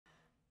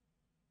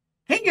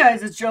Hey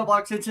guys, it's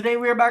Roblox, and today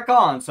we are back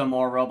on some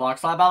more Roblox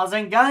Slap Battles.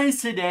 And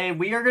guys, today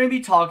we are going to be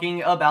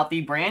talking about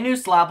the brand new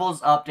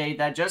Slapples update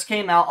that just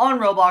came out on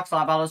Roblox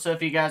Slap Battles. So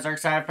if you guys are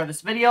excited for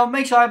this video,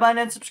 make sure to like button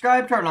and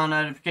subscribe, turn on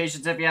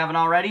notifications if you haven't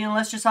already, and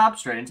let's just hop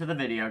straight into the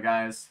video,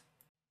 guys.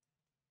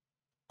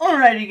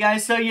 Alrighty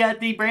guys, so yeah,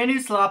 the brand new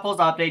Slapples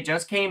update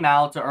just came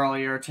out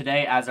earlier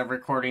today as of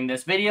recording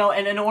this video,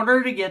 and in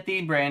order to get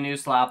the brand new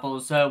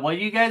Slapples, what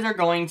you guys are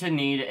going to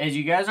need is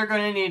you guys are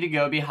going to need to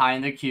go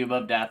behind the Cube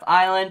of Death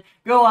Island,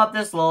 go up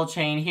this little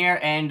chain here,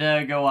 and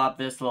go up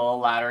this little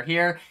ladder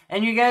here,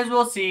 and you guys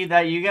will see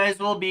that you guys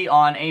will be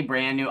on a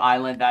brand new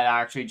island that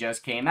actually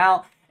just came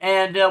out.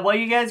 And what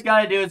you guys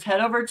gotta do is head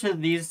over to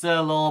these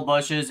little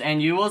bushes,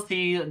 and you will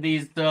see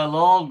these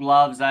little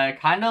gloves that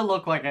kind of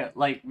look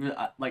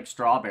like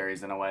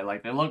strawberries in a way.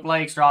 Like they look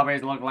like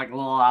strawberries, look like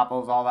little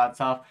apples, all that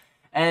stuff.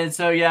 And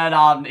so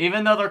yeah,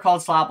 even though they're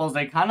called Slapples,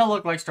 they kind of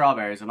look like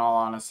strawberries in all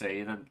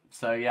honesty.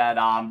 So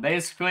yeah,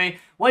 basically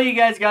what you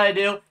guys gotta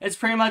do is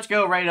pretty much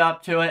go right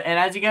up to it. And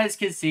as you guys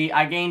can see,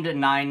 I gained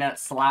 9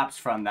 slaps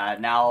from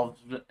that. Now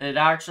it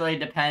actually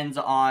depends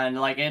on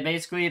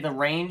basically the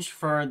range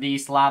for the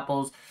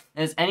Slapples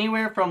is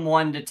anywhere from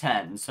 1 to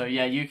 10. So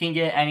yeah, you can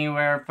get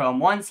anywhere from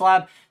 1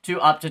 slap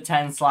to up to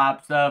 10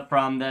 slaps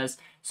from this.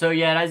 So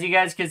yeah, as you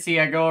guys can see,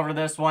 I go over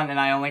this one and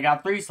I only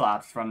got 3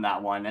 slaps from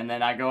that one. And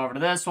then I go over to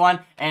this one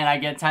and I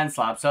get 10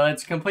 slaps. So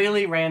it's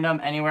completely random,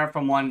 anywhere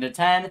from 1 to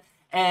 10.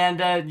 And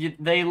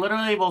they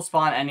literally will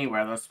spawn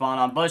anywhere. They'll spawn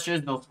on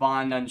bushes, they'll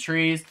spawn on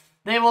trees.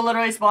 They will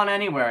literally spawn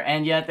anywhere.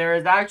 And yet there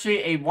is actually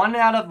a 1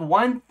 out of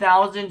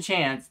 1,000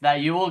 chance that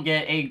you will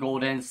get a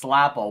golden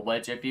Slapple.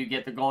 Which if you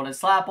get the golden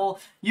Slapple,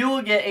 you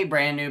will get a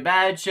brand new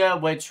badge,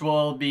 which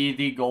will be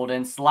the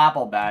golden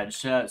Slapple badge.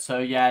 So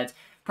yeah, it's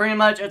pretty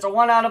much, it's a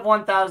 1 out of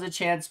 1,000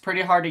 chance,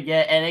 pretty hard to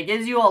get, and it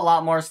gives you a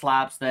lot more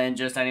slaps than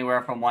just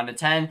anywhere from 1 to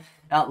 10.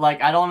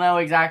 I don't know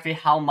exactly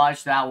how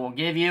much that will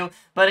give you,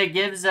 but it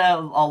gives a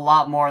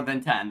lot more than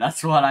 10.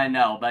 That's what I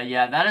know. But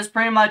yeah, that is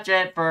pretty much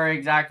it for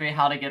exactly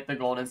how to get the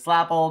golden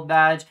Slapple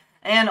badge,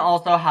 and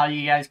also how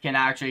you guys can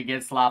actually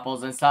get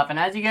Slapples and stuff. And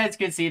as you guys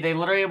can see, they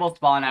literally will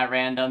spawn at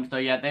random, so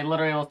yeah, they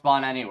literally will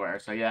spawn anywhere.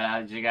 So yeah,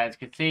 as you guys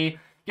can see,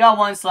 got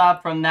 1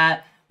 slap from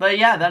that. But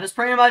yeah, that is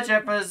pretty much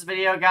it for this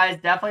video, guys.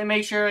 Definitely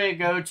make sure to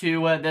go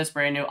to this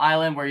brand new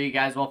island where you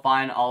guys will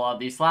find all of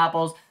these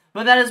Slapples.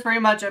 But that is pretty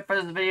much it for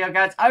this video,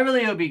 guys. I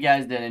really hope you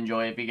guys did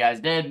enjoy. If you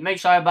guys did, make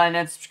sure to button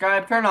and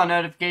subscribe. Turn on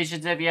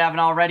notifications if you haven't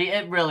already.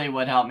 It really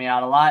would help me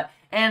out a lot.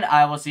 And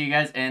I will see you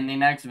guys in the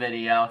next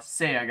video.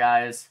 See ya,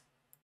 guys.